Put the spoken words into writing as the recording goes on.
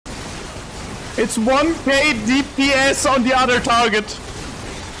It's 1k DPS on the other target.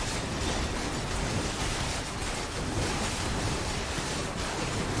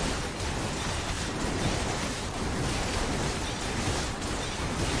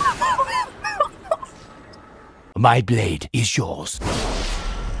 My blade is yours.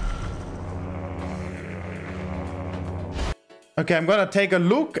 Okay, I'm gonna take a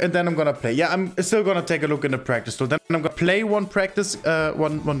look and then I'm gonna play. Yeah, I'm still gonna take a look in the practice tool. Then I'm gonna play one practice,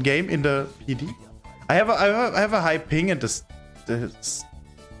 one game in the PD. I have a high ping and the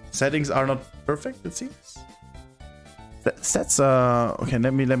settings are not perfect. It seems. That's okay.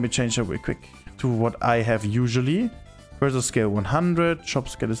 Let me change that real quick to what I have usually. Cursor scale 100. Shop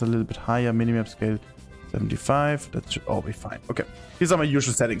scale is a little bit higher. Minimap scale 75. That should all be fine. Okay, these are my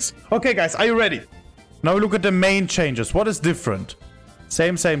usual settings. Okay, guys, are you ready? Now we look at the main changes. What is different?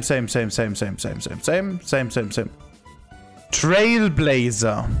 Same.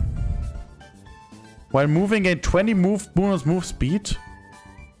 Trailblazer. While moving a 20 bonus move speed.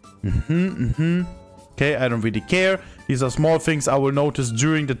 Okay, I don't really care. These are small things I will notice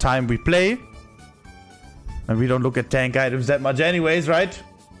during the time we play. And we don't look at tank items that much anyways, right?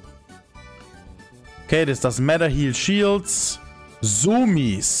 Okay, this doesn't matter. Heal shields.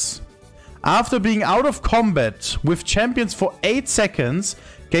 Zoomies. After being out of combat with champions for 8 seconds,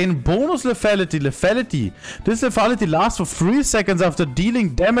 gain bonus lethality. This lethality lasts for 3 seconds after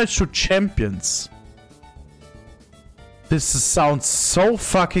dealing damage to champions. This sounds so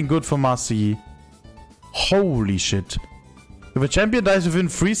fucking good for Master Yi. Holy shit. If a champion dies within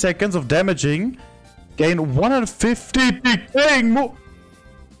 3 seconds of damaging, gain 150 decaying mo-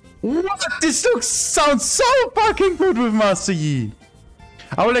 What? This sounds so fucking good with Master Yi.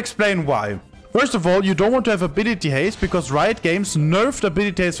 I will explain why. First of all, you don't want to have ability haste because Riot Games nerfed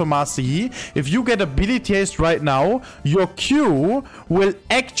ability haste for Master Yi. If you get ability haste right now, your Q will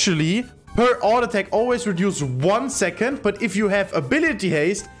actually, per auto attack, always reduce 1 second. But if you have ability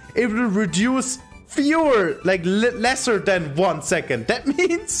haste, it will reduce fewer, like lesser than 1 second. That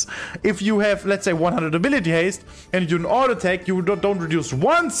means if you have, let's say, 100 ability haste and you do an auto attack, you don't reduce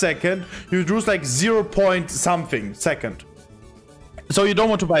 1 second, you reduce like 0 point something second. So you don't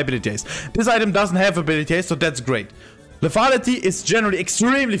want to buy ability haste. This item doesn't have ability haste, so that's great. Lethality is generally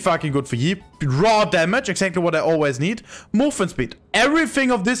extremely fucking good for Yi. Raw damage, exactly what I always need. Movement speed.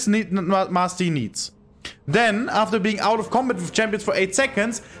 Everything of this Master Yi needs. Then, after being out of combat with champions for 8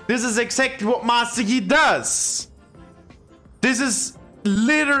 seconds, this is exactly what Master Yi does. This is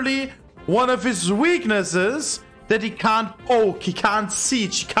literally one of his weaknesses, that he can't poke, he can't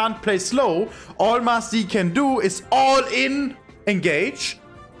siege, he can't play slow. All Master Yi can do is all in engage,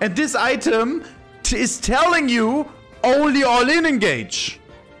 and this item is telling you only all in engage.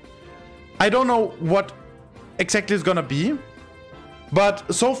 I don't know what exactly it's gonna be,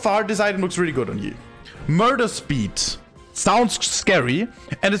 but so far this item looks really good on you. Murder speed sounds scary,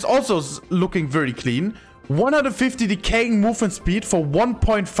 and it's also looking very clean. 150 decaying movement speed for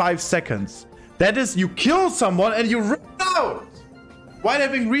 1.5 seconds. That is, you kill someone and you run out while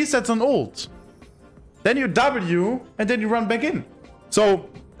having resets on ult. Then you W, and then you run back in. So,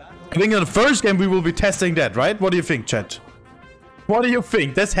 I think in the first game we will be testing that, right? What do you think, chat? What do you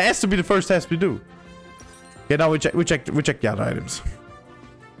think? This has to be the first test we do. Okay, now we check the other items.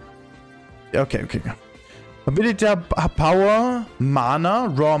 Okay. Ability power, mana,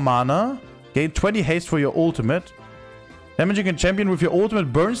 raw mana. Gain 20 haste for your ultimate. Damaging a champion with your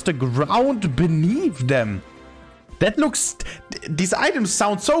ultimate burns the ground beneath them. That looks... These items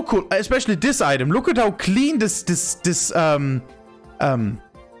sound so cool. Especially this item. Look at how clean look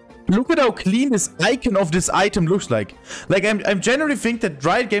at how clean this icon of this item looks like. Like, I generally think that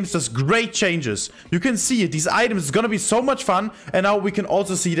Riot Games does great changes. You can see it. These items is gonna be so much fun. And now we can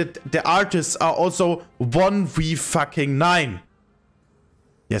also see that the artists are also 1v9.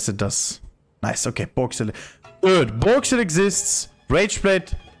 Yes, it does. Nice. Okay, Borgsil. Good. Borgsil exists.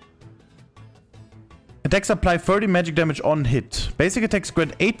 Rageblade. Attacks apply 30 magic damage on hit. Basic attacks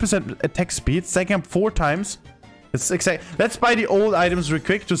grant 8% attack speed, stacking up 4 times. It's exact. Let's buy the old items real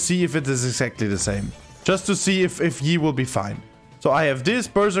quick to see if it is exactly the same. Just to see if Yi will be fine. So I have this,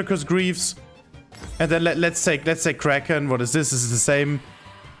 Berserker's Greaves. And then let's say Kraken. What is this? Is it the same?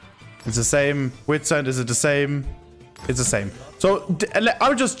 It's the same. Witsand, is it the same? It's the same. So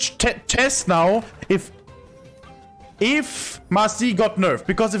I'll just test now if Master Yi got nerfed.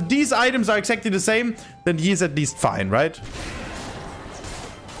 Because if these items are exactly the same, then he is at least fine, right?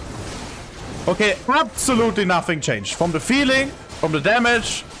 Okay, absolutely nothing changed. From the feeling, from the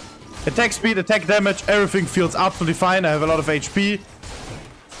damage, attack speed, attack damage, everything feels absolutely fine. I have a lot of HP.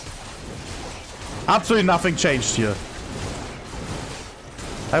 Absolutely nothing changed here.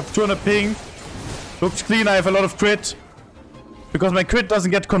 I have 200 ping. Looks clean. I have a lot of crit. Because my crit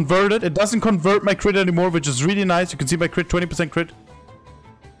doesn't get converted. It doesn't convert my crit anymore, which is really nice. You can see my crit, 20% crit.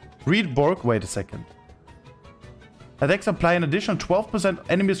 Read Borg. Wait a second. Attacks apply an additional 12%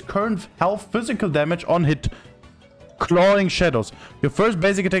 enemy's current health physical damage on hit. Clawing Shadows. Your first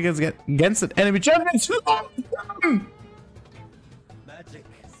basic attack is against an enemy champion.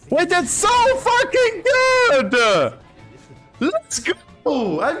 Wait, that's so fucking good! Let's go!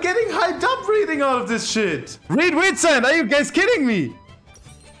 I'm getting hyped up reading all of this shit. Read Witsand, are you guys kidding me?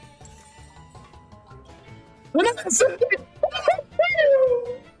 I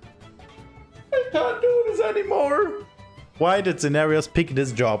can't do this anymore. Why did Sinerias pick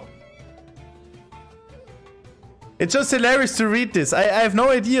this job? It's just hilarious to read this. I have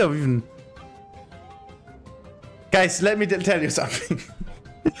no idea even. Guys, let me tell you something.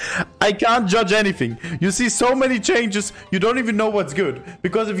 I can't judge anything. You see so many changes, you don't even know what's good.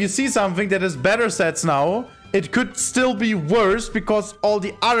 Because if you see something that has better sets now, it could still be worse because all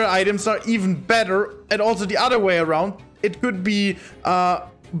the other items are even better. And also the other way around. It could be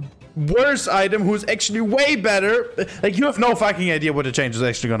worse item who's actually way better. Like, you have no fucking idea what the change is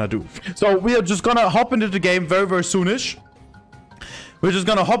actually gonna do. So we are just gonna hop into the game very, very soonish. We're just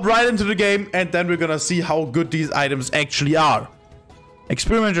gonna hop right into the game and then we're gonna see how good these items actually are.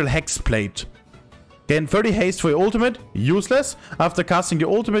 Experimental Hex Plate. Gain 30 haste for your ultimate. Useless. After casting your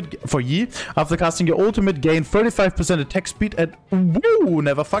ultimate for Yi. After casting your ultimate, gain 35% attack speed and woo,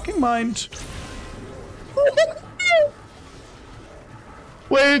 never fucking mind.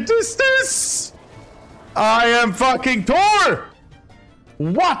 Wait, is this? I am fucking Thor!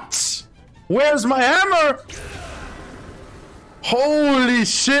 What? Where's my hammer? Holy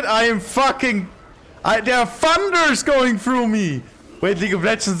shit, I am fucking... there are thunders going through me. Wait, League of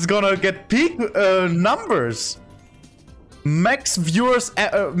Legends is gonna get peak numbers. Max viewers,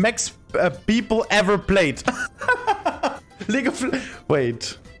 max people ever played. League of...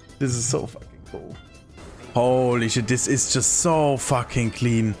 Wait, this is so fucking cool. Holy shit, this is just so fucking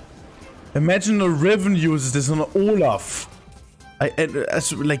clean. Imagine a Riven uses this on Olaf.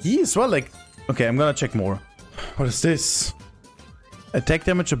 Like he as well, like... Okay, I'm gonna check more. What is this? Attack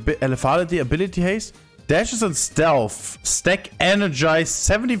damage, lethality, ability haste. Dashes and stealth. Stack energize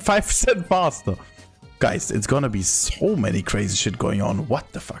 75% faster. Guys, it's gonna be so many crazy shit going on. What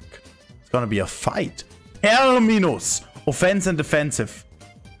the fuck? It's gonna be a fight. Terminus. Offense and defensive.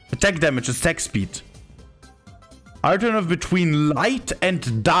 Attack damage, attack speed. Alternative between light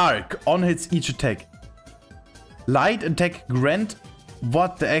and dark on hits each attack. Light attack grant.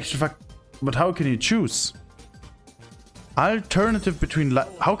 What the actual fuck? But how can you choose? Alternative between light.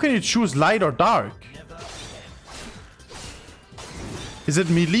 How can you choose light or dark? Is it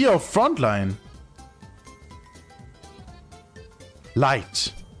melee or frontline?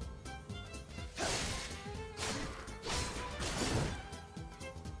 Light.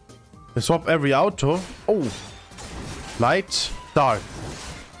 They swap every auto. Oh. Light, dark.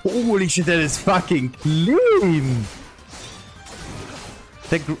 Holy shit, that is fucking clean.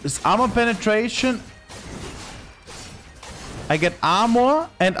 Is armor penetration. I get armor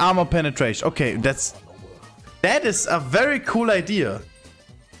and armor penetration. Okay, that is a very cool idea.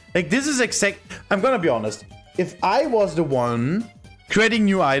 Like, this is exact... I'm gonna be honest. If I was the one creating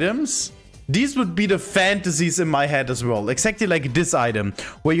new items, these would be the fantasies in my head as well. Exactly like this item,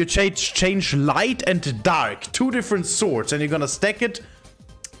 where you change light and dark. Two different swords, and you're gonna stack it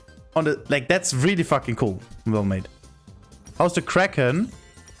on the... Like, that's really fucking cool. Well made. How's the Kraken?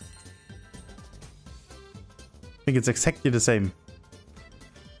 I think it's exactly the same.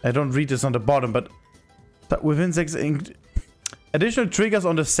 I don't read this on the bottom, but... Within 6... Additional triggers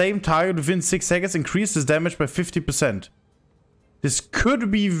on the same target within 6 seconds increase this damage by 50%. This could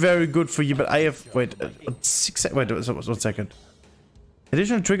be very good for you, but I have... Wait, 6 seconds... Wait, 1 second.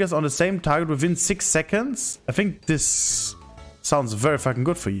 Additional triggers on the same target within 6 seconds? I think this sounds very fucking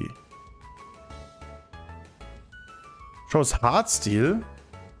good for you. Shows Heartsteel.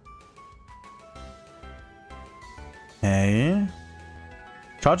 Hey.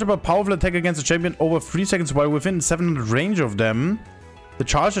 Charge up a powerful attack against a champion over 3 seconds while within 700 range of them. The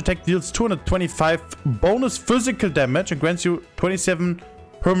charge attack deals 225 bonus physical damage and grants you 27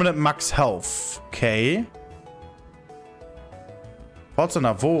 permanent max health. Okay. Forza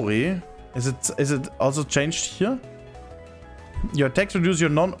Navori. Is it also changed here? Your attacks reduce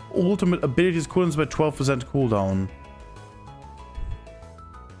your non-ultimate abilities cooldowns by 12% cooldown.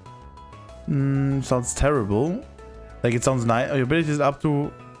 Sounds terrible. Like, it sounds nice. Your ability is up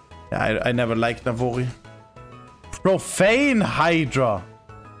to... Yeah, I never liked Navori. Profane Hydra.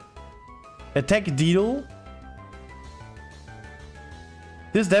 Attack deal.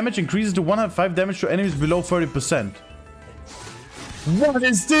 This damage increases to 105 damage to enemies below 30%. What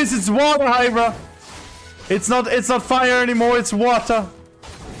is this? It's water, Hydra. It's not fire anymore, it's water.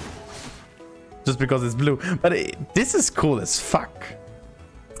 Just because it's blue. But this is cool as fuck.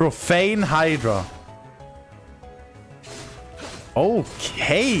 Profane Hydra.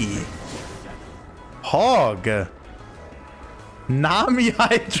 Okay. Hog. Nami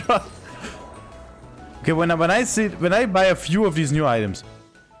Hydra. Okay, when I buy a few of these new items.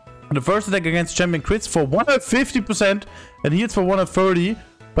 The first attack against champion crits for 150% and heals for 130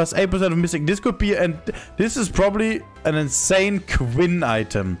 plus 8% of missing. This could be, and this is probably an insane Quinn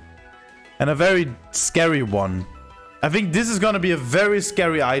item. And a very scary one. I think this is gonna be a very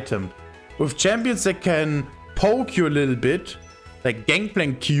scary item. With champions that can poke you a little bit, like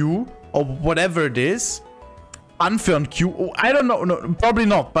Gangplank Q or whatever it is. Unfern Q. Oh, I don't know. No, probably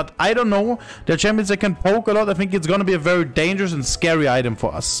not. But I don't know. The champions that can poke a lot. I think it's gonna be a very dangerous and scary item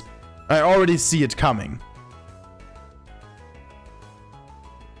for us. I already see it coming.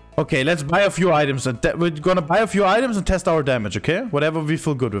 Okay, let's buy a few items. We're gonna buy a few items and test our damage, okay? Whatever we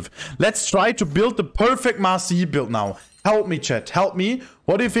feel good with. Let's try to build the perfect Master Yi build now. Help me, chat. Help me.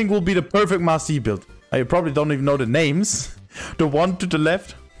 What do you think will be the perfect Master Yi build? I probably don't even know the names. The one to the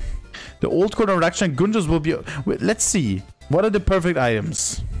left. The old corner reduction Gunjas will be... Wait, let's see. What are the perfect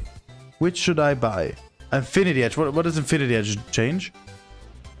items? Which should I buy? Infinity Edge. What does Infinity Edge change?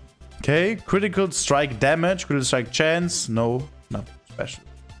 Okay. Critical strike damage. Critical strike chance. No. Nothing special.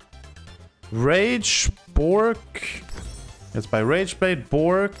 Rage. Bork. Let's buy Rage Blade.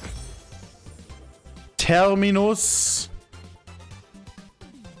 Bork. Terminus.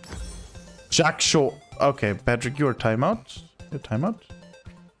 Jackshaw. Okay, Patrick, you're timeout. You're timeout.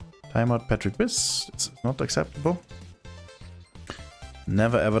 Timeout Patrick Biss. It's not acceptable.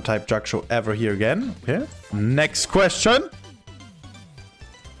 Never ever type Jackshaw ever here again. Okay. Next question.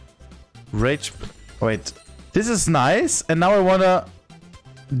 Rage. Wait. This is nice. And now I wanna...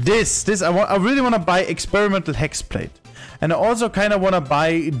 I really wanna buy Experimental Hexplate. And I also kinda wanna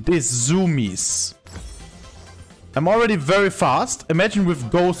buy this Zoomies. I'm already very fast. Imagine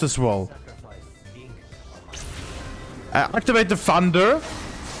with Ghost as well. Activate the Thunder.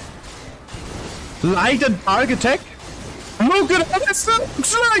 Light and dark attack. Look at what this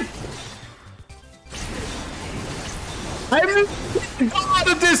looks like. I'm God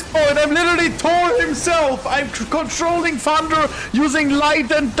at this point. I'm literally Thor himself. I'm controlling Thunder using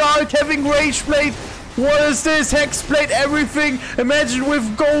light and dark, having Rage Blade. What is this? Hexplate, everything. Imagine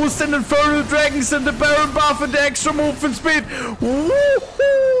with Ghost and Infernal Dragons and the Baron buff and the extra movement speed. Woohoo!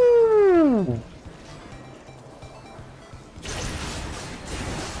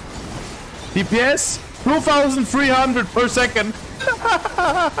 DPS 2,300 per second.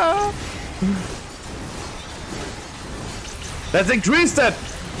 Let's increase that.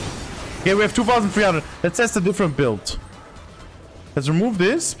 Okay, we have 2,300. Let's test a different build. Let's remove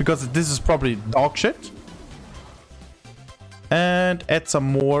this because this is probably dog shit. And add some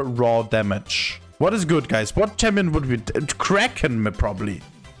more raw damage. What is good, guys? What champion would we... Kraken, probably.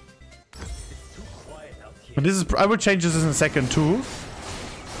 But this is... I will change this in a second too.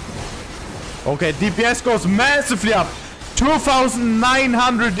 Okay, DPS goes massively up.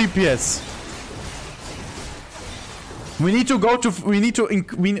 2,900 DPS. We need to go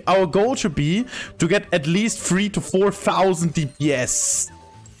to... our goal should be to get at least 3,000 to 4,000 DPS.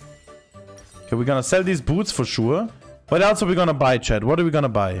 Okay, we're gonna sell these boots for sure. What else are we gonna buy, chat? What are we gonna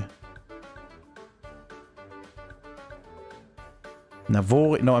buy?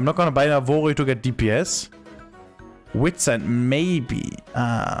 Navori. No, I'm not gonna buy Navori to get DPS. Wits and maybe.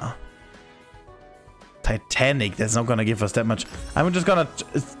 Titanic. That's not gonna give us that much. I'm just gonna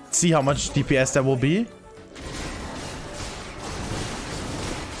see how much DPS that will be.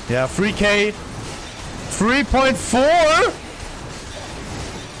 Yeah, 3k. 3.4.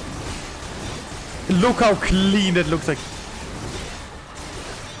 Look how clean it looks like.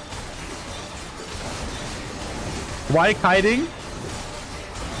 Why kiting?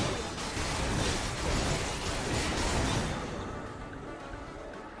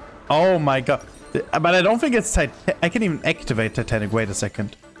 Oh my god. But I don't think it's Titanic. I can even activate Titanic. Wait a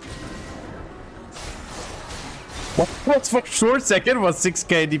second. What's for short second was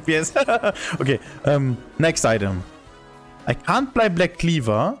 6k DPS. Okay, next item. I can't buy Black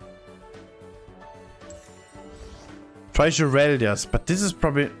Cleaver. Try Geraldias, but this is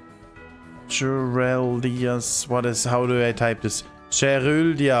probably... Geraldias, what is... How do I type this?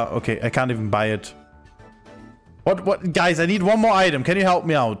 Geraldia. Okay, I can't even buy it. What? Guys, I need one more item. Can you help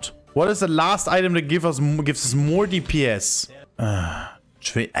me out? What is the last item that gives us more DPS?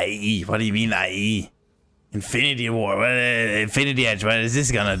 AI. What do you mean AI? Infinity War. What, Infinity Edge. What is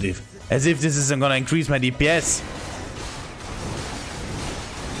this gonna do? As if this isn't gonna increase my DPS.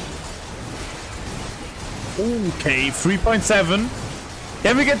 Okay, 3.7.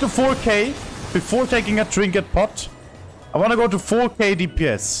 Can we get to 4K before taking a trinket pot? I want to go to 4K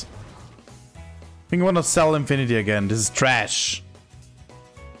DPS. I think I want to sell Infinity again. This is trash.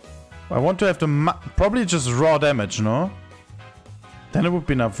 I want to have the probably just raw damage, no? Then it would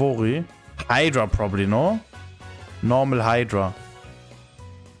be Navori. Hydra probably, no? Normal Hydra.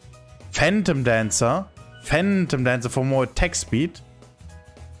 Phantom Dancer. Phantom Dancer for more attack speed.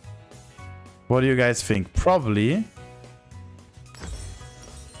 What do you guys think? Probably.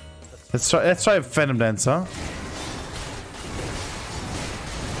 Let's try Phantom Dancer.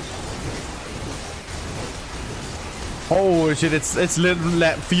 Oh shit, it's little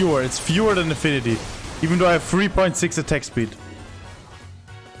fewer. It's fewer than Infinity. Even though I have 3.6 attack speed.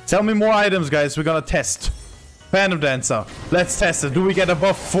 Tell me more items, guys. We're gonna test. Phantom Dancer. Let's test it. Do we get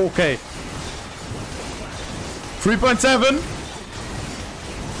above 4K? 3.7.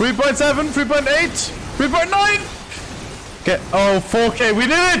 3.7. 3.8. 3.9. Okay. Oh, 4K. We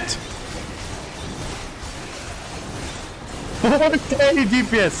did it. 4K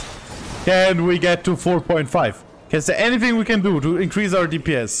DPS. Can we get to 4.5? Is there anything we can do to increase our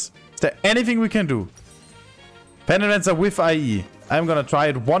DPS? Is there anything we can do? Phantom Dancer with IE. I'm gonna try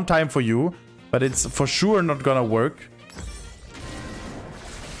it one time for you, but it's for sure not gonna work.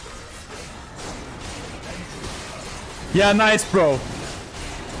 Yeah, nice, bro.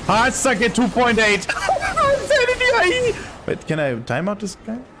 Hard suck at 2.8. Wait, can I time out this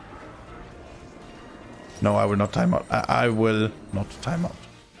guy? No, I will not time out. I will not time out.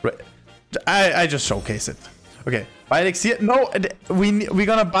 I just showcase it. Okay, buy elixir. No, we're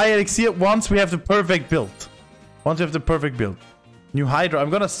gonna buy elixir once we have the perfect build. Once we have the perfect build. New Hydra. I'm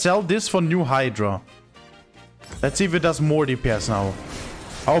gonna sell this for new Hydra. Let's see if it does more DPS now.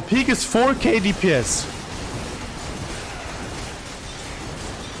 Our peak is 4K DPS.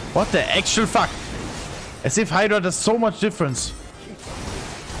 What the actual fuck? As if Hydra does so much difference.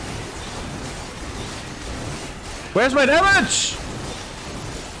 Where's my damage?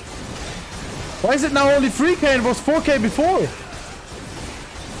 Why is it now only 3K and it was 4K before?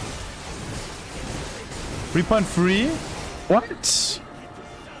 3.3? What?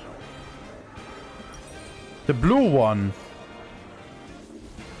 The blue one.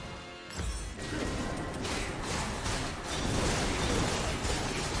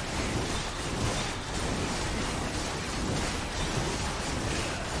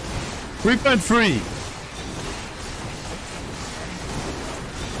 $3.3.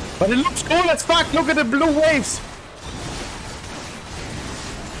 But it looks cool as fuck. Look at the blue waves.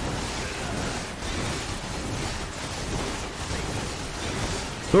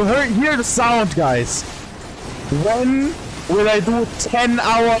 So hear the sound, guys. When will I do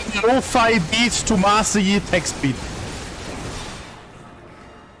 10-hour lo-fi beats to master Yi attack speed?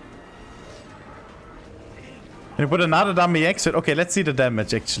 Can you put another dummy exit? Okay, let's see the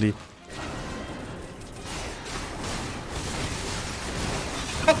damage actually.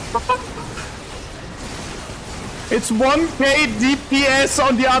 It's 1K DPS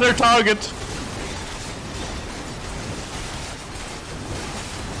on the other target.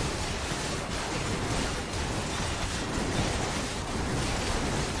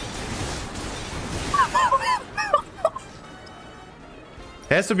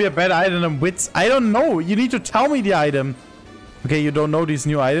 There has to be a better item than wits. I don't know. You need to tell me the item. Okay, you don't know these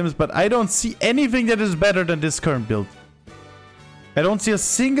new items, but I don't see anything that is better than this current build. I don't see a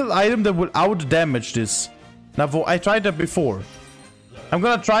single item that will out damage this. Now, I tried that before. I'm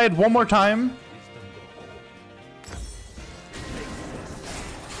gonna try it one more time.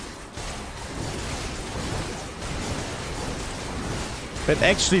 It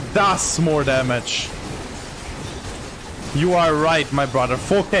actually does more damage. You are right, my brother.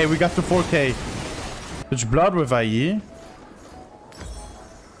 4K, we got to 4K. Which blood with IE?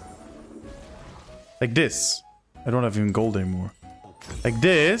 Like this. I don't have even gold anymore. Like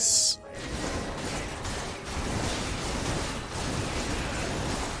this.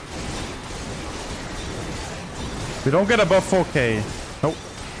 We don't get above 4K. Nope.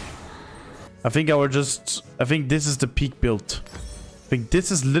 I think this is the peak build. I think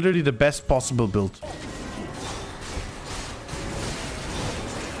this is literally the best possible build.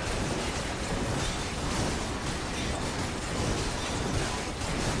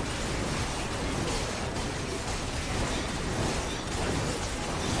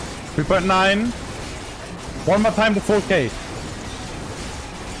 $3.9. One more time to 4K.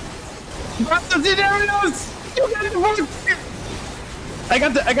 What the Sinerias? You got it! I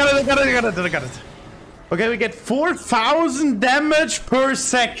got it! Okay, we get 4,000 damage per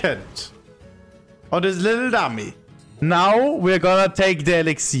second on this little dummy. Now we're gonna take the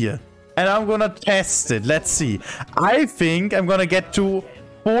elixir and I'm gonna test it. Let's see. I think I'm gonna get to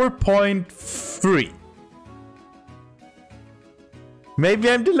 4.3. Maybe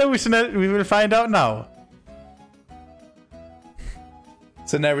I'm delusional. We will find out now.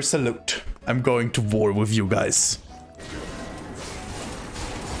 Sinerias salute. I'm going to war with you guys.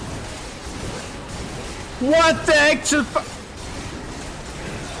 What the actual fu-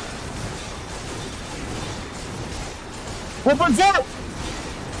 1.4!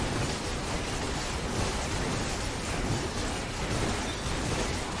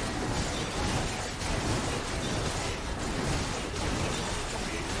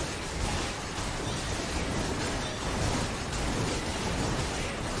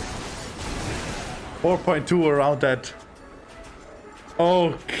 .2 around that.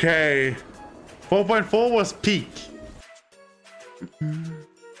 Okay. 4.4 was peak.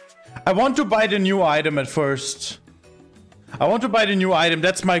 I want to buy the new item at first. I want to buy the new item.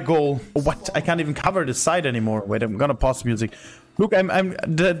 That's my goal. What? I can't even cover the side anymore. Wait, I'm gonna pause the music. Look,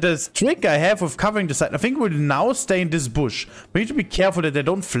 the trick I have of covering the side. I think we'll now stay in this bush. We need to be careful that they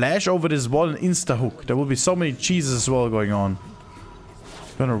don't flash over this wall and insta hook. There will be so many cheeses as well going on.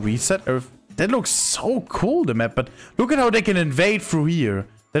 Gonna reset. That looks so cool, the map. But look at how they can invade through here.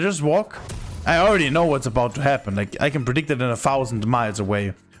 They just walk. I already know what's about to happen. Like, I can predict it in 1,000 miles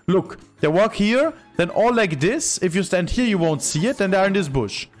away. Look, they walk here, then all like this. If you stand here, you won't see it. Then they're in this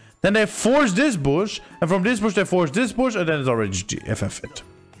bush. Then they force this bush, and from this bush, they force this bush, and then it's already FF it.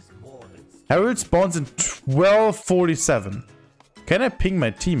 Herald spawns in 12:47. Can I ping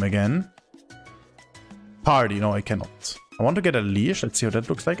my team again? Party. No, I cannot. I want to get a leash. Let's see how that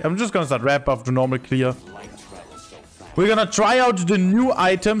looks like. I'm just gonna start wrap up to normal clear. We're gonna try out the new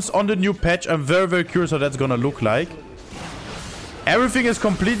items on the new patch. I'm very, very curious how that's gonna look like. Everything is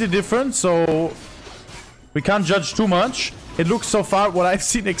completely different, so we can't judge too much. It looks so far, what I've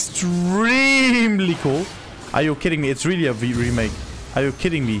seen, extremely cool. Are you kidding me? It's really a remake. Are you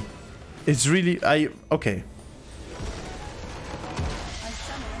kidding me? It's really... Okay.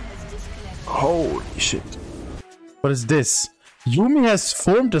 Holy shit. What is this? Yumi has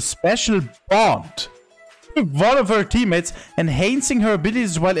formed a special bond with one of her teammates, enhancing her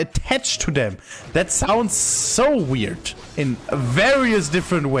abilities while attached to them. That sounds so weird in various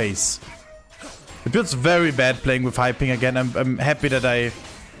different ways. It feels very bad playing with hyping again. I'm happy that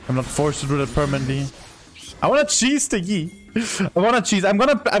I'm not forced to do that permanently. I wanna cheese the Yi. I wanna cheese. I'm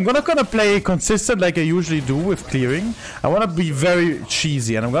not gonna play consistent like I usually do with clearing. I wanna be very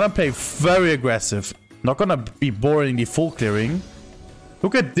cheesy and I'm gonna play very aggressive. Not gonna be boring the full clearing.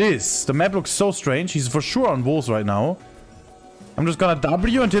 Look at this. The map looks so strange. He's for sure on walls right now. I'm just gonna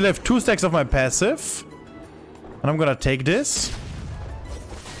W until I have 2 stacks of my passive. And I'm gonna take this.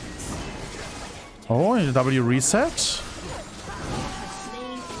 Oh, and W reset.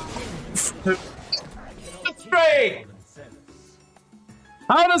 Straight!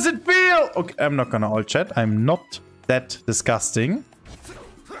 How does it feel? Okay, I'm not gonna all chat. I'm not that disgusting.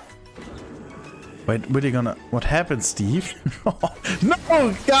 Wait, really gonna... What happened, Steve?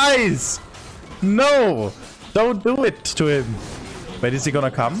 No, guys! No! Don't do it to him. Wait, is he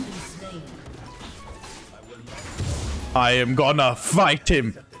gonna come? I am gonna fight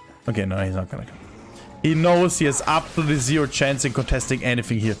him. Okay, no, he's not gonna come. He knows he has absolutely 0 chance in contesting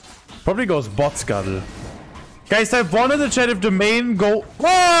anything here. Probably goes bot scuttle. Guys, type 1 in the chat if the main go...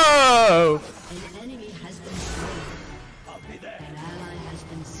 Whoa!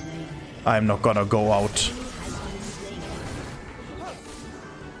 I'm not gonna go out.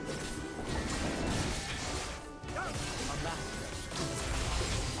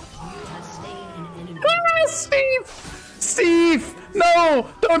 Ah, Steve! Steve! No!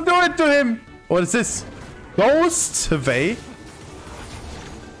 Don't do it to him! What is this? Ghost Survey?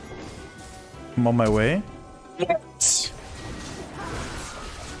 I'm on my way. What?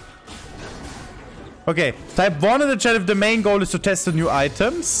 Okay, type 1 in the chat if the main goal is to test the new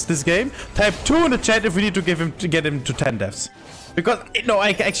items this game. Type 2 in the chat if we need to get him to 10 deaths. Because, no, I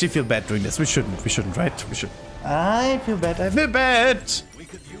actually feel bad doing this. We shouldn't, right? We should. I feel bad.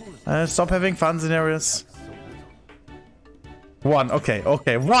 Stop having fun, Sinerias. 1, okay,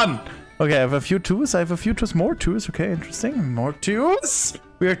 1. Okay, I have a few 2s, more 2s, okay, interesting. More 2s.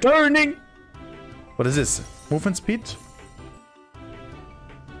 We are turning. What is this? Movement speed?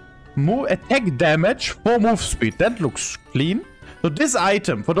 Attack damage for move speed. That looks clean. So this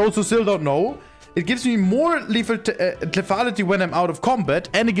item, for those who still don't know, it gives me more lethality when I'm out of combat,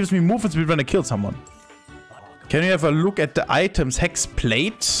 and it gives me movement speed when I kill someone. Can you have a look at the item's hex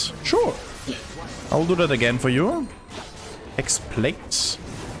plate? Sure. I'll do that again for you. X-Plate.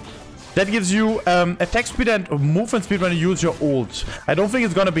 That gives you attack speed and movement speed when you use your ult. I don't think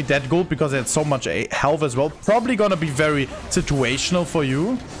it's gonna be that good because it has so much health as well. Probably gonna be very situational for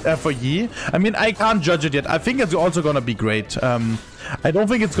you, for Yi. I mean, I can't judge it yet. I think it's also gonna be great. I don't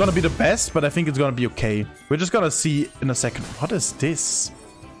think it's gonna be the best, but I think it's gonna be okay. We're just gonna see in a second. What is this?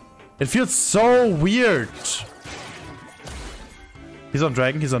 It feels so weird. He's on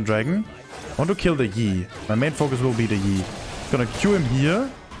dragon. He's on dragon. I want to kill the Yi. My main focus will be the Yi. Gonna Q him here.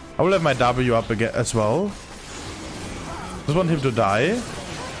 I will have my W up again as well. Just want him to die.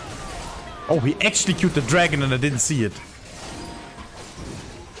 Oh, he actually Q'd the dragon and I didn't see it.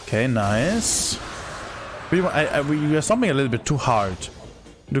 Okay, nice. We are stomping a little bit too hard.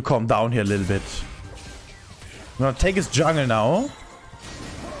 To calm down here a little bit. I'm gonna take his jungle now.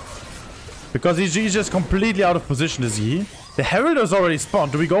 Because he's just completely out of position, is he? The Herald is already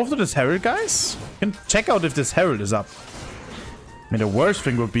spawned. Do we go for this Herald, guys? We can check out if this Herald is up. I mean, the worst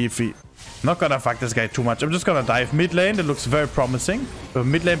thing would be if we... I'm not gonna fuck this guy too much. I'm just gonna dive mid lane. That looks very promising. A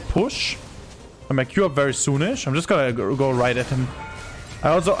mid lane push. I'm gonna queue up very soonish. I'm just gonna go right at him. I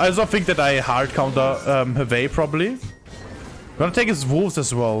also think that I hard counter Hervé probably. I'm gonna take his wolves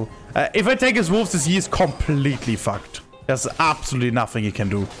as well. If I take his wolves, this Yi is completely fucked. There's absolutely nothing he can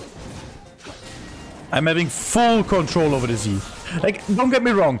do. I'm having full control over this Yi. Like, don't get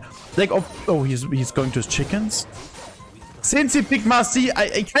me wrong. Like, oh, he's going to his chickens. Since he picked Marcy,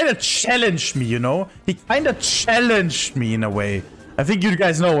 he kind of challenged me, you know? He kind of challenged me in a way. I think you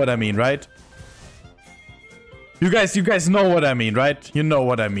guys know what I mean, right? You guys know what I mean, right? You know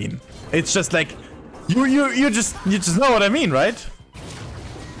what I mean. It's just like you just know what I mean, right?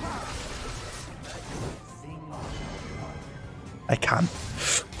 I can't.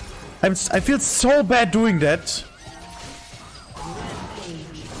 I feel so bad doing that.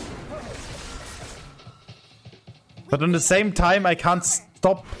 But at the same time, I can't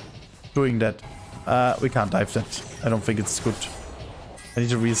stop doing that. We can't dive that. I don't think it's good. I need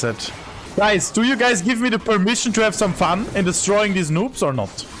to reset. Guys, do you guys give me the permission to have some fun in destroying these noobs or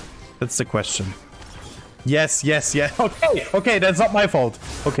not? That's the question. Yes, yes, yes. Okay, okay, that's not my fault.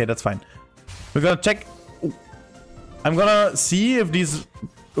 Okay, that's fine. We're gonna check. I'm gonna see if these...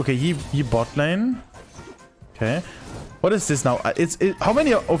 Okay, he bot lane. Okay. What is this now? How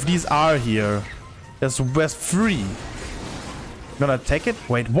many of these are here? There's 3. I'm gonna take it.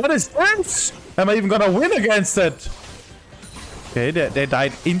 Wait, what is this? Am I even gonna win against it? Okay, they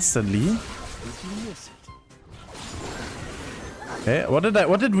died instantly. Okay,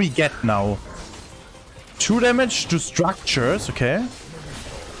 what did we get now? 2 damage to structures, okay. And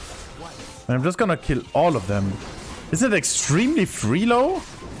I'm just gonna kill all of them. Is it extremely free low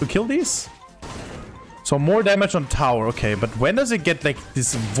to kill these? So more damage on tower, okay. But when does it get like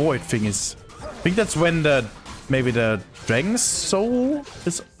this void thing is? I think that's when maybe the dragon's soul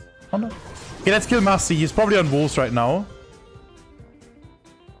is on it. Okay, let's kill Marcy. He's probably on wolves right now.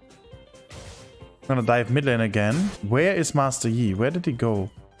 I'm gonna dive mid lane again. Where is Master Yi? Where did he go?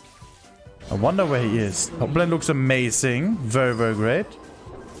 I wonder where he is. Top lane looks amazing. Very, very great.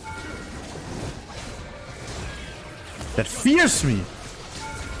 That fears me.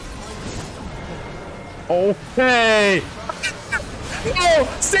 Okay. No!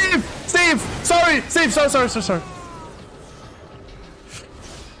 Steve! Steve! Sorry! Steve! Sorry.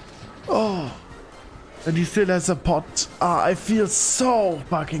 Oh. And he still has a pot. Ah, I feel so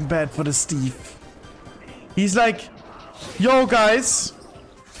fucking bad for the Steve. He's like, yo guys,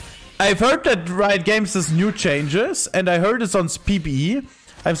 I've heard that Riot Games has new changes, and I heard it's on PBE.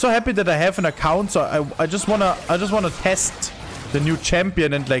 I'm so happy that I have an account, so I just wanna test the new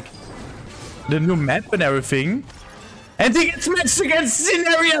champion and like the new map and everything. And he gets matched against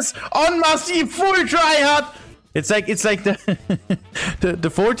Sinerias on Marcy full tryhard. It's like the the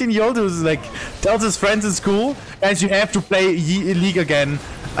 14-year-old who's like tells his friends in school, guys, you have to play League again.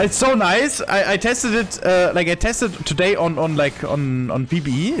 It's so nice. I tested it I tested today on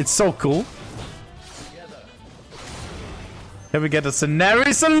PBE. It's so cool. Here we get a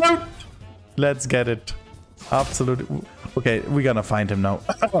Sinerias salute. Let's get it. Absolutely. Okay, we're gonna find him now.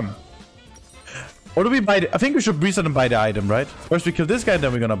 Or do we buy the... I think we should reset and buy the item, right? First we kill this guy,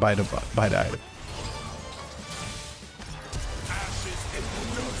 then we're gonna buy the item.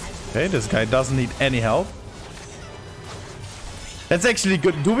 Okay, this guy doesn't need any help. That's actually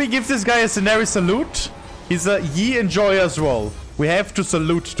good. Do we give this guy a Sinerias salute? He's a Yi enjoyer as well. We have to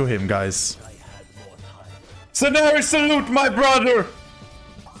salute to him, guys. Sinerias salute, my brother!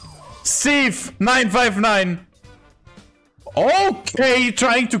 Steve 959. Okay,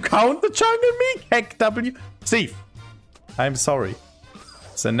 trying to counter jungle me? Heck W. Steve, I'm sorry.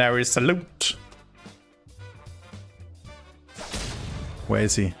 Sinerias salute. Where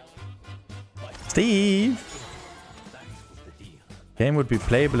is he? Steve! Game would be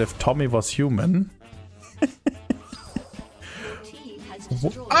playable if Tommy was human.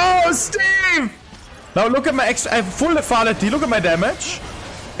 Oh, Steve! Now look at my extra... I have full lethality. Look at my damage.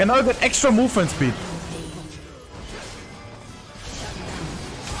 And now I got extra movement speed.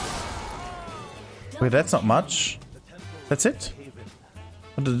 Wait, that's not much. That's it?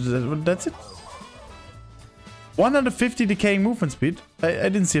 That's it? 150 decaying movement speed? I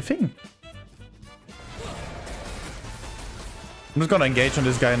didn't see a thing. I'm just gonna engage on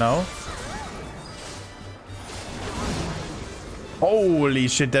this guy now. Holy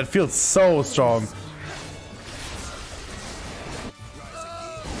shit, that feels so strong.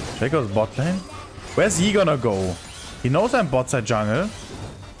 There goes bot lane. Where's he gonna go? He knows I'm bot side jungle.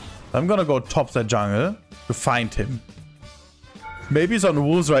 I'm gonna go top side jungle to find him. Maybe he's on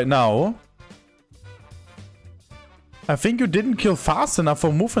wolves right now. I think you didn't kill fast enough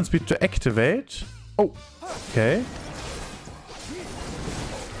for movement speed to activate. Oh, okay.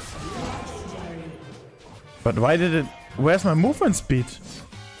 But why did it... Where's my movement speed?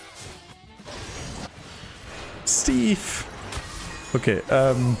 Steve. Okay,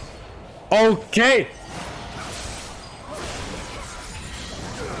 okay!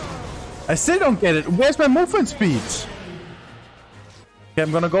 I still don't get it. Where's my movement speed? Okay,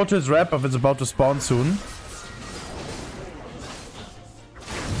 I'm gonna go to his rep if it's about to spawn soon.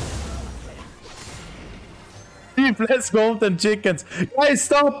 Steve, less gold than chickens. Guys,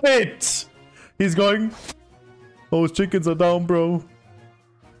 stop it! He's going... Those chickens are down, bro.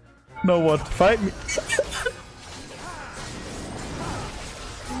 Know what? Fight me.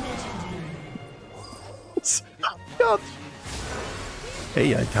 God.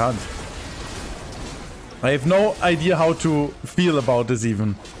 Hey, I can't. I have no idea how to feel about this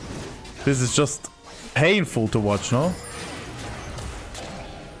even. This is just painful to watch, no?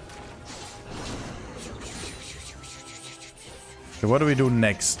 Okay, what do we do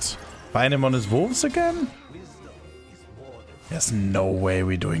next? Find him on his wolves again? There's no way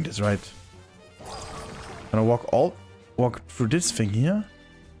we're doing this, right? Gonna walk through this thing here.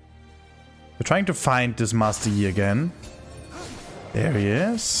 We're trying to find this Master Yi again. There he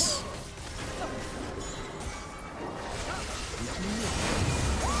is.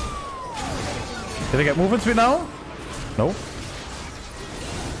 Did I get movement speed now? No.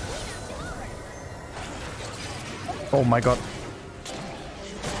 Oh my god.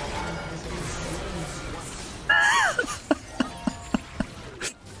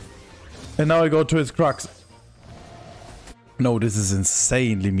 And now I go to his crux. No, this is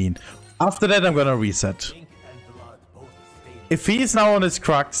insanely mean. After that, I'm gonna reset. If he is now on his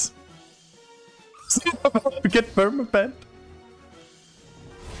crux, we get permabanned.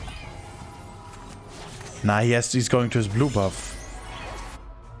 Nah, he's going to his blue buff.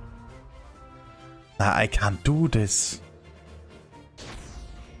 Nah, I can't do this.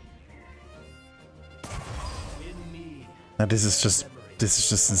 Nah, this is just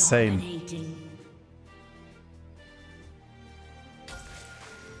insane.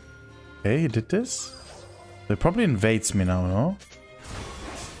 Okay, he did this. He probably invades me now, no?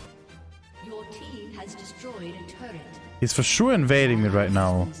 Your team has destroyed a turret. He's for sure invading me right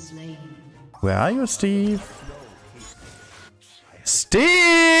now. Where are you, Steve?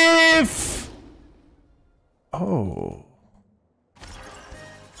 Steve! Oh.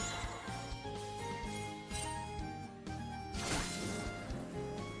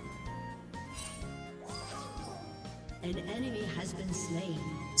 An enemy has been slain.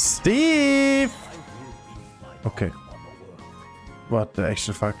 Steve! Okay. What the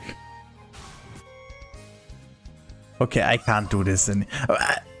actual fuck? Okay, I can't do this. I'm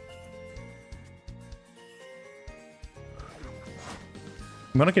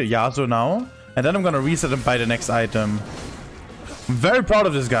gonna kill Yasuo now, and then I'm gonna reset and buy the next item. I'm very proud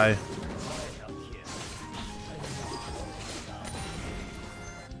of this guy.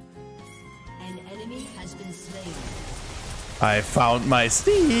 An enemy has been slain. I found my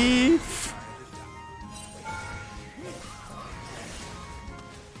Steve!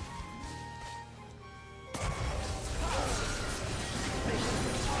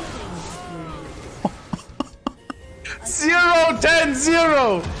 Zero, 10,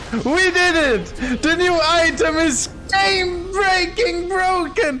 0! We did it! The new item is game-breaking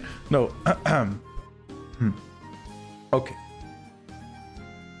broken! No. Okay.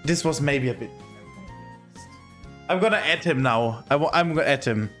 This was maybe a bit... I'm gonna add him now. I'm gonna add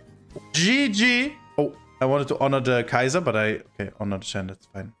him. GG! Oh, I wanted to honor the Kaiser, but I... Okay, honor the Shen, that's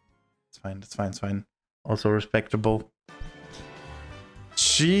fine. It's fine, that's fine, it's fine. Also respectable.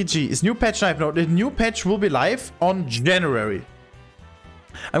 GG. Is new patch live? No, the new patch will be live on January.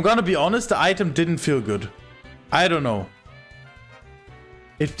 I'm gonna be honest, the item didn't feel good. I don't know.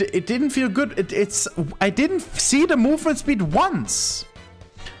 It didn't feel good. I didn't see the movement speed once.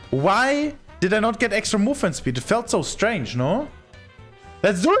 Why did I not get extra movement speed? It felt so strange, no?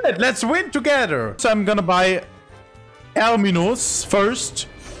 Let's do it. Let's win together. So I'm gonna buy Elminus first.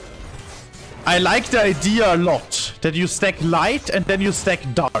 I like the idea a lot. That you stack light and then you stack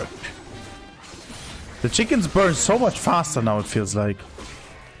dark. The chickens burn so much faster now, it feels like.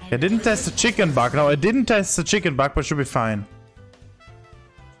 I didn't test the chicken bug. No, I didn't test the chicken bug, but should be fine.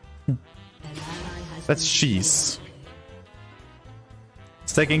 That's cheese.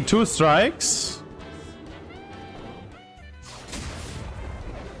 Stacking 2 strikes.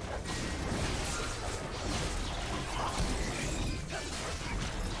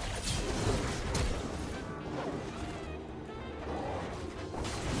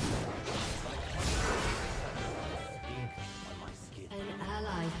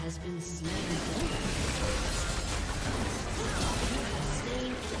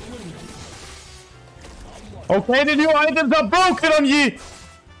 Okay, the new items are broken on ye!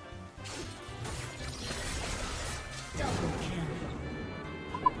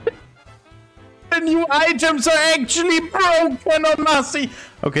 The new items are actually broken on Marcy!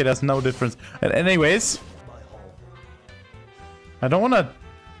 Okay, there's no difference. And anyways... I don't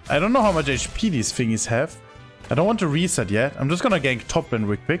know how much HP these thingies have. I don't want to reset yet. I'm just gonna gank top lane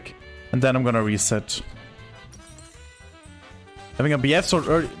real quick. And then I'm gonna reset. Having a BF sword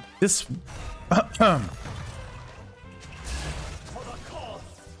early... This...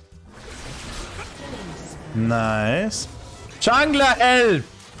 Nice. Jungler help!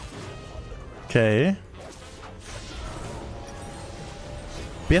 Okay.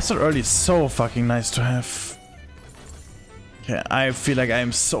 BF sword early is so fucking nice to have. Okay, I feel like I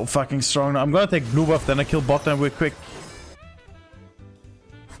am so fucking strong now. I'm gonna take blue buff, then I kill bot lane real quick.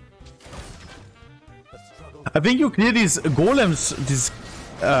 I think you clear these golems, this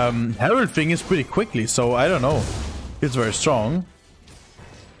herald thing is pretty quickly, so I don't know. It's very strong.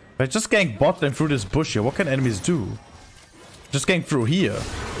 If I just gank bot lane through this bush here, what can enemies do? Just gank through here.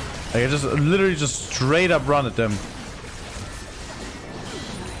 Like I just literally just straight up run at them.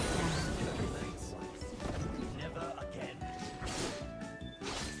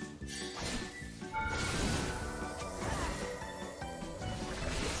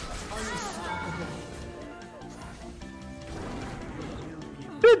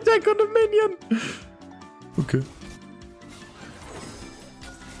 Attack on the minion! Okay.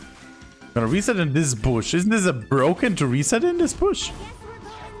 Gonna reset in this bush. Isn't this a broken to reset in this bush?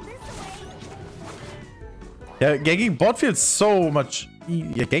 Yeah, ganking bot feels so much...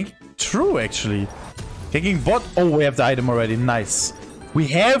 Yeah, ganking... True, actually. Ganking bot... Oh, we have the item already. Nice. We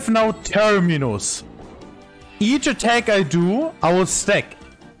have now Terminus. Each attack I do, I will stack.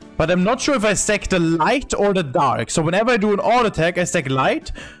 But I'm not sure if I stack the light or the dark. So whenever I do an auto attack, I stack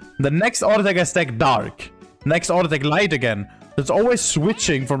light. The next auto attack, I stack dark. Next auto attack, light again. It's always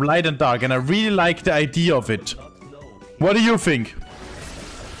switching from light and dark. And I really like the idea of it. What do you think?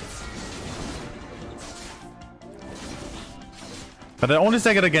 But I only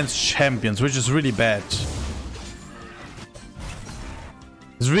stack it against champions, which is really bad.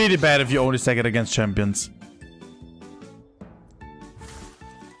 It's really bad if you only stack it against champions.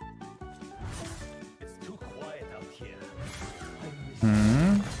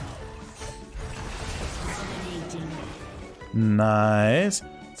 Nice.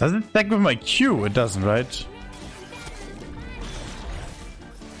 Does it stack with my Q? It doesn't, right?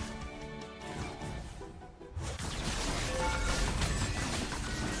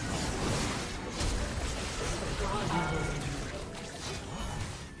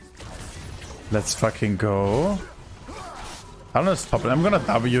 Let's fucking go. I'm gonna stop it. I'm gonna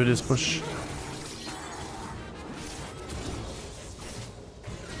W this push.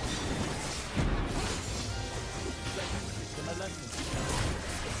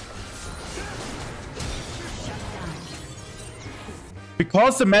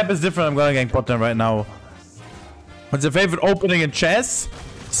 Because the map is different, I'm gonna gank bot lane right now. What's your favorite opening in chess?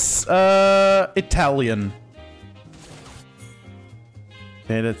 Italian.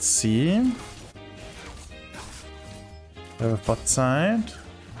 Okay, let's see. We have a bot side.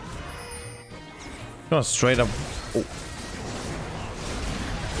 Go straight up. Oh.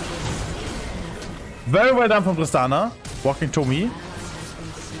 Very well done from Tristana. Walking to me.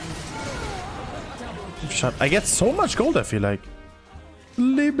 Shut. I get so much gold, I feel like.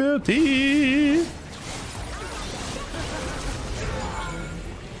 Liberty.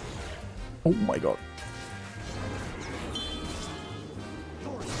 Oh my god.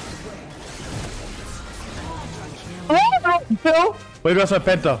 Oh, no. Wait, where's my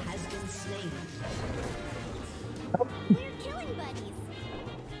penta? Has been slain. We're killing buddies.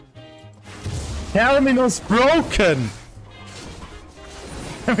 Terminus broken!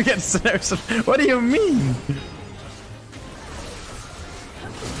 We get Sinerias. What do you mean?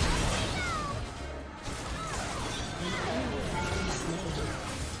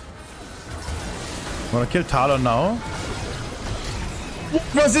 I'm gonna kill Talon now.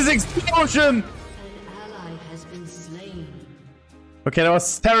 What was this explosion? An ally has been slain. Okay, that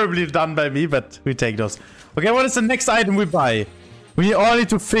was terribly done by me, but we take those. Okay, what is the next item we buy? We all need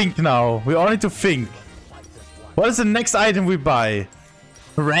to think now. We all need to think. What is the next item we buy?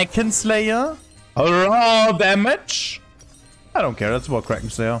 Kraken Slayer? Raw damage? I don't care, that's about Kraken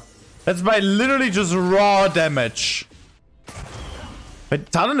Slayer. Let's buy literally just raw damage.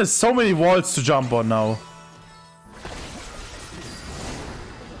 But Talon has so many walls to jump on now.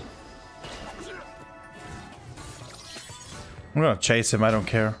 I'm gonna chase him, I don't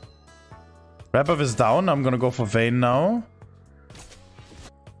care. Wrap-Up is down, I'm gonna go for Vayne now.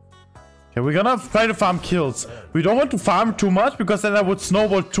 Okay, we're gonna try to farm kills. We don't want to farm too much because then I would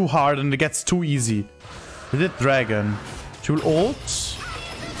snowball too hard and it gets too easy. We did Dragon. She will ult.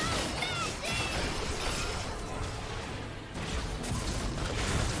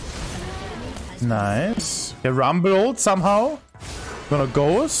 Nice. Okay, Rumble ult somehow. Gonna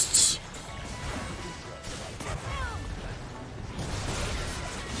Ghost.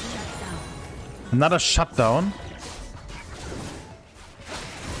 Another shutdown.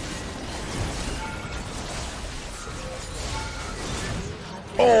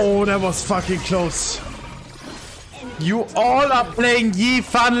 Oh, that was fucking close. You all are playing Yi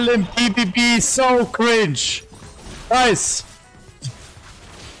Funnel and PvP, so cringe. Guys.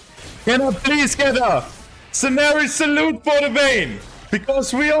 Can I please get a Sinerias salute for the Vayne?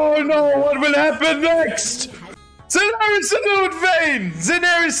 Because we all know what will happen next. Sinerias salute, Vayne!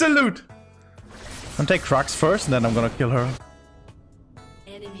 Sinerias salute! I'm gonna take Crux first and then I'm gonna kill her.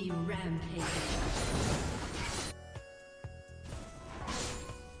 Enemy rampage.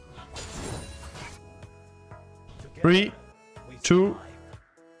 3, 2,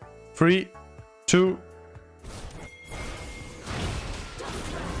 3, 2.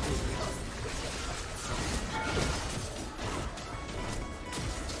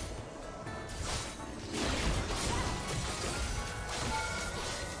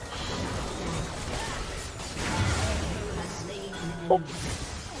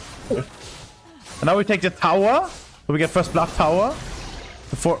 And now we take the tower. So we get first blood tower.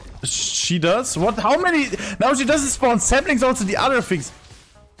 Before she does. What? How many? Now she doesn't spawn saplings, also the other things.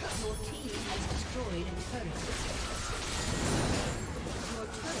 Your team has destroyed a turret.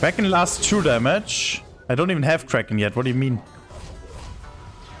 Kraken lasts 2 damage. I don't even have Kraken yet. What do you mean?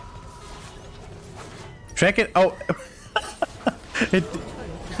 Kraken. Oh. it.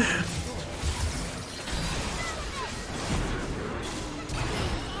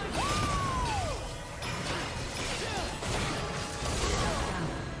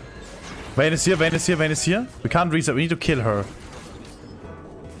 Vayne is here, Vayne is here, Vayne is here. We can't reset, we need to kill her.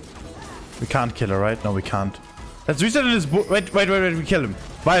 We can't kill her, right? No, we can't. Let's reset in his wait, we kill him.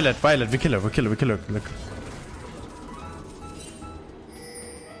 Violet, we kill her, we kill her.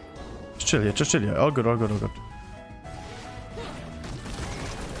 Just chill here. All good.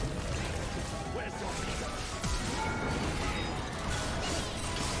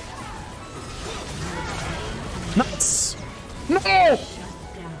 Nuts! No!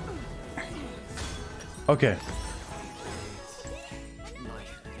 Okay.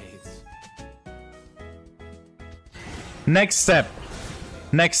 Next step.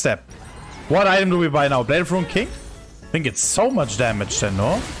 What item do we buy now? Blade of Ruin King? I think it's so much damage then,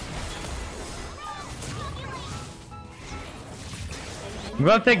 no? I'm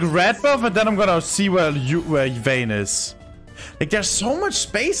gonna take red buff and then I'm gonna see where Vayne is. Like, there's so much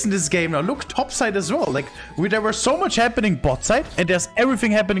space in this game now. Look topside as well. Like, there was so much happening bot side and there's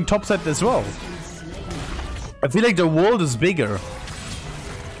everything happening topside as well. I feel like the world is bigger.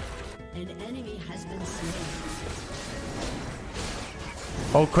 An enemy has been slain.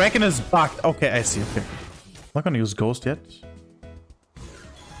 Oh, Kraken is bugged. Okay, I see. Okay. I'm not gonna use Ghost yet.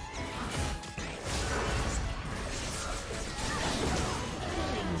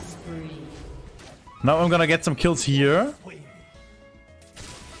 Now I'm gonna get some kills here.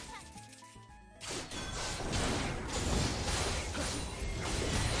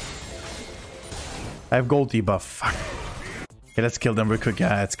 I have gold debuff. Fuck. Okay, let's kill them real quick.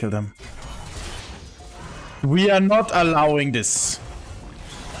 Yeah, let's kill them. We are not allowing this.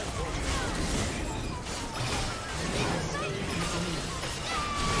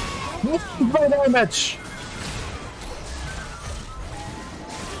 By damage.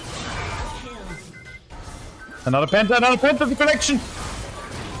 Another Penta the collection!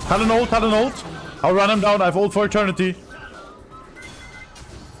 Talon ult. I'll run him down, I have ult for eternity.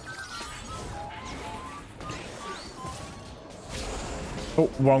 Oh,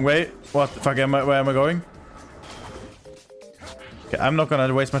 wrong way. What the fuck where am I going? Okay, I'm not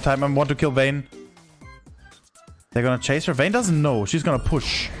gonna waste my time. I want to kill Vayne. They're gonna chase her. Vayne doesn't know. She's gonna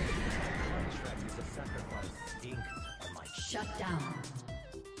push. Shut down.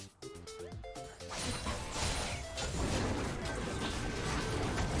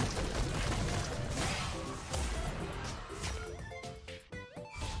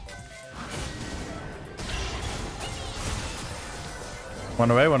 One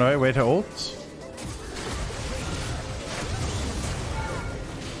away, wait her ult.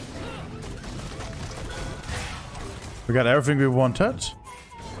 We got everything we wanted.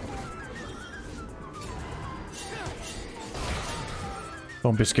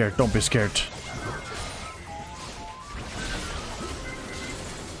 Don't be scared, don't be scared.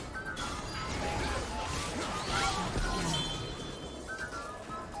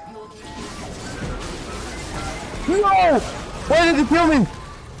 No! Why did he kill me?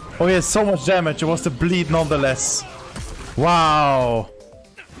 Oh, he has so much damage. It was the bleed nonetheless. Wow.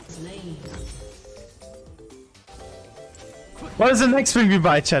 What is the next thing we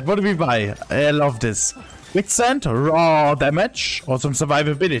buy, chat? What do we buy? I love this. Withstand, raw damage, or some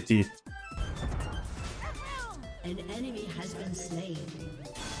survivability. An enemy has been slain.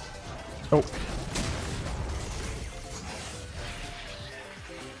 Oh.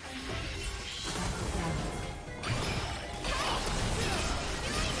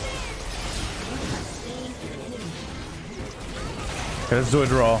 Okay, let's do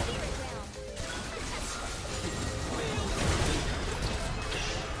it raw.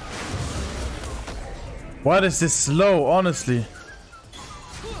 What is this slow, honestly?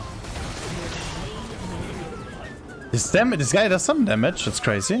 This guy does some damage. That's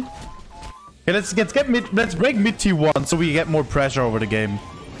crazy. Okay, let's break mid T1 so we get more pressure over the game.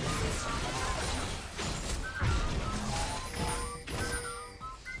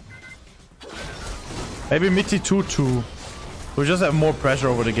 Maybe mid T2 too. We just have more pressure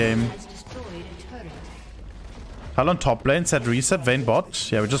over the game. Talon top lane, set reset, Vayne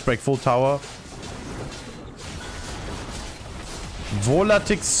bot. Yeah, we just break full tower.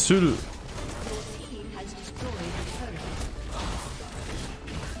 Volatic Syl.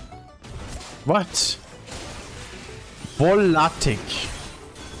 What? Volatic.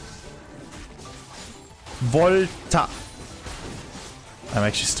 Volta. I'm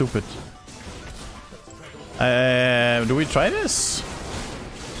actually stupid. Do we try this?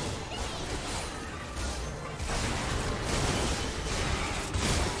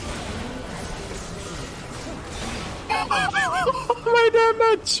 My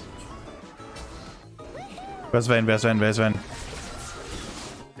damage! Where's Vayne? Where's Vayne? Where's Vayne?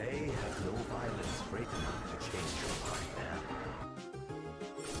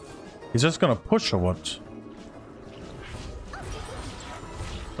 He's just gonna push or what?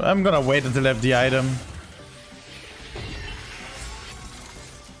 I'm gonna wait until I have the item.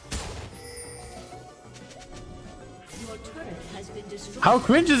 How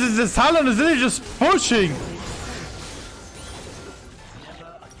cringe is this? Talon is literally just pushing!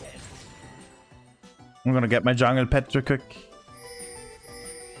 I'm gonna get my jungle pet real quick.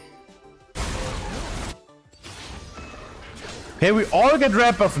 Okay, we all get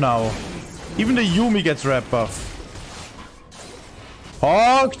red buff now. Even the Yuumi gets red buff.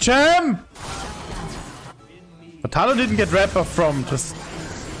 Hog champ! But Talon didn't get red buff from just...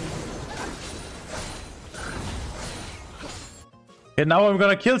 Okay, now I'm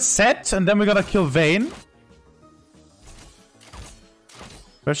gonna kill Set and then we're gonna kill Vayne.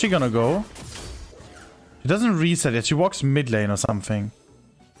 Where's she gonna go? She doesn't reset yet. She walks mid lane or something.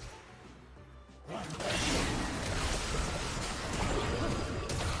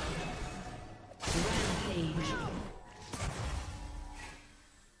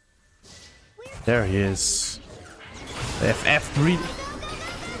 There he is. The FF breed.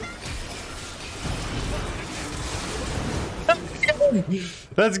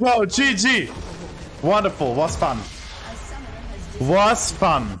 Let's go. GG. Wonderful. Was fun. Was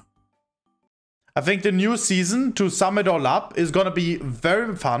fun. I think the new season, to sum it all up, is gonna be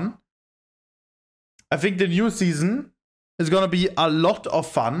very fun. I think the new season is gonna be a lot of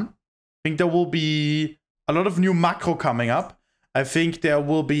fun. I think there will be a lot of new macro coming up. I think there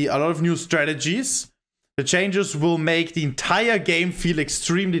will be a lot of new strategies. The changes will make the entire game feel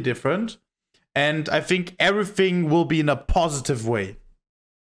extremely different. And I think everything will be in a positive way.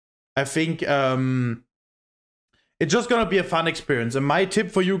 I think it's just gonna be a fun experience. And my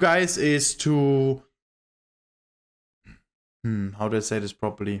tip for you guys is to How do I say this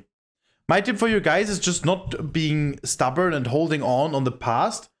properly? My tip for you guys is just not being stubborn and holding on the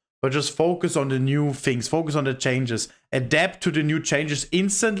past, but just focus on the new things, focus on the changes, adapt to the new changes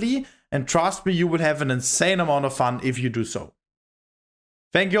instantly, and trust me, you will have an insane amount of fun if you do so.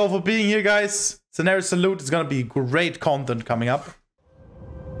 Thank you all for being here, guys. Sinerias salute. It's gonna be great content coming up.